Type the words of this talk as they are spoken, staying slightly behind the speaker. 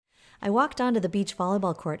I walked onto the beach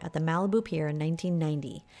volleyball court at the Malibu Pier in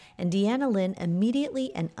 1990, and Deanna Lynn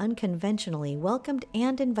immediately and unconventionally welcomed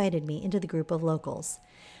and invited me into the group of locals.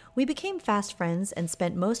 We became fast friends and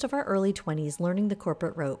spent most of our early 20s learning the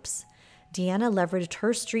corporate ropes. Deanna leveraged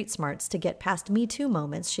her street smarts to get past Me Too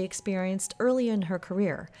moments she experienced early in her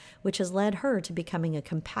career, which has led her to becoming a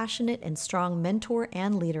compassionate and strong mentor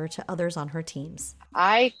and leader to others on her teams.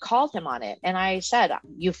 I called him on it and I said,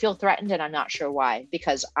 you feel threatened and I'm not sure why,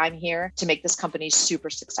 because I'm here to make this company super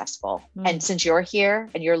successful. And since you're here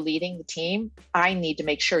and you're leading the team, I need to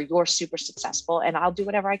make sure you're super successful and I'll do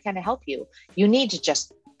whatever I can to help you. You need to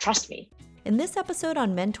just trust me. In this episode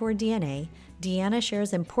on Mentor DNA, Deanna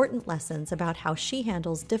shares important lessons about how she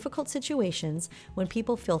handles difficult situations when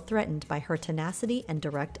people feel threatened by her tenacity and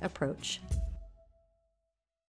direct approach.